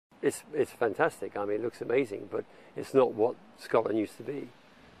It's fantastic. I mean, it looks amazing, but it's not what Scotland used to be.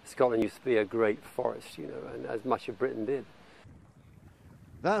 Scotland used to be a great forest, you know, and as much of Britain did.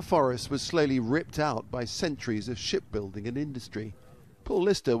 That forest was slowly ripped out by centuries of shipbuilding and industry. Paul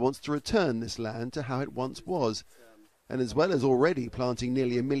Lister wants to return this land to how it once was, and as well as already planting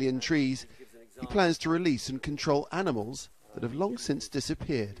nearly 1 million trees, he plans to release and control animals that have long since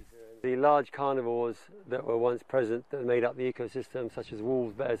disappeared. The large carnivores that were once present that made up the ecosystem, such as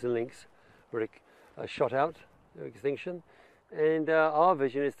wolves, bears and lynx, were shot out to extinction. And our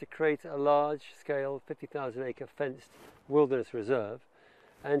vision is to create a large-scale, 50,000-acre fenced wilderness reserve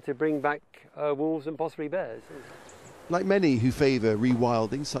and to bring back wolves and possibly bears. Like many who favour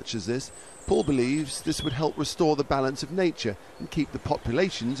rewilding such as this, Paul believes this would help restore the balance of nature and keep the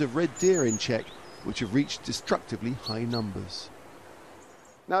populations of red deer in check, which have reached destructively high numbers.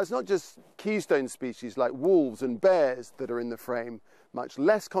 Now, it's not just keystone species like wolves and bears that are in the frame. Much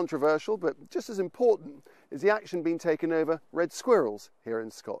less controversial, but just as important, is the action being taken over red squirrels here in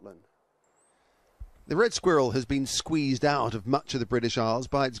Scotland. The red squirrel has been squeezed out of much of the British Isles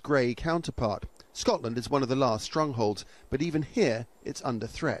by its grey counterpart. Scotland is one of the last strongholds, but even here it's under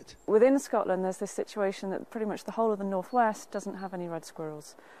threat. Within Scotland there's this situation that pretty much the whole of the northwest doesn't have any red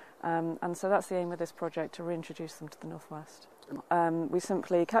squirrels. And so that's the aim of this project, to reintroduce them to the northwest. We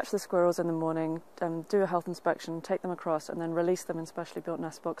simply catch the squirrels in the morning, do a health inspection, take them across and then release them in specially built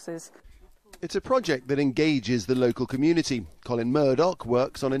nest boxes. It's a project that engages the local community. Colin Murdoch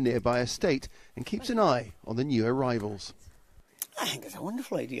works on a nearby estate and keeps an eye on the new arrivals. I think it's a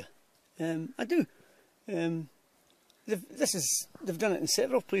wonderful idea. I do. They've done it in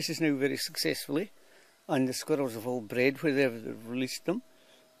several places now very successfully, and the squirrels have all bred where they've released them.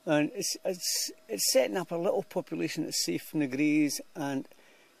 And it's setting up a little population that's safe from the greys, and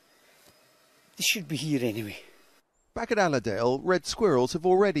they should be here anyway. Back at Allerdale, red squirrels have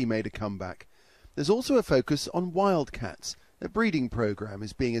already made a comeback. There's also a focus on wildcats. A breeding programme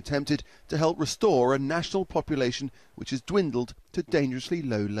is being attempted to help restore a national population which has dwindled to dangerously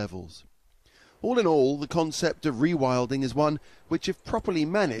low levels. All in all, the concept of rewilding is one which, if properly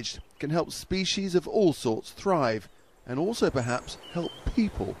managed, can help species of all sorts thrive, and also perhaps help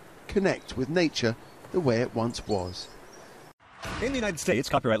people connect with nature the way it once was. In the United States,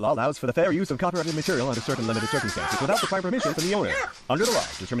 copyright law allows for the fair use of copyrighted material under certain limited circumstances without requiring permission from the owner. Under the law,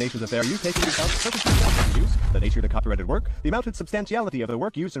 determinations of fair use take into account purposes of use, the nature of the copyrighted work, the amount and substantiality of the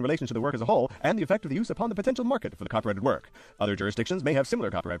work used in relation to the work as a whole, and the effect of the use upon the potential market for the copyrighted work. Other jurisdictions may have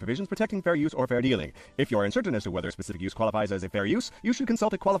similar copyright provisions protecting fair use or fair dealing. If you are uncertain as to whether a specific use qualifies as a fair use, you should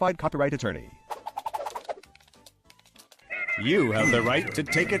consult a qualified copyright attorney. You have the right to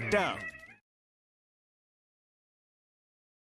take it down.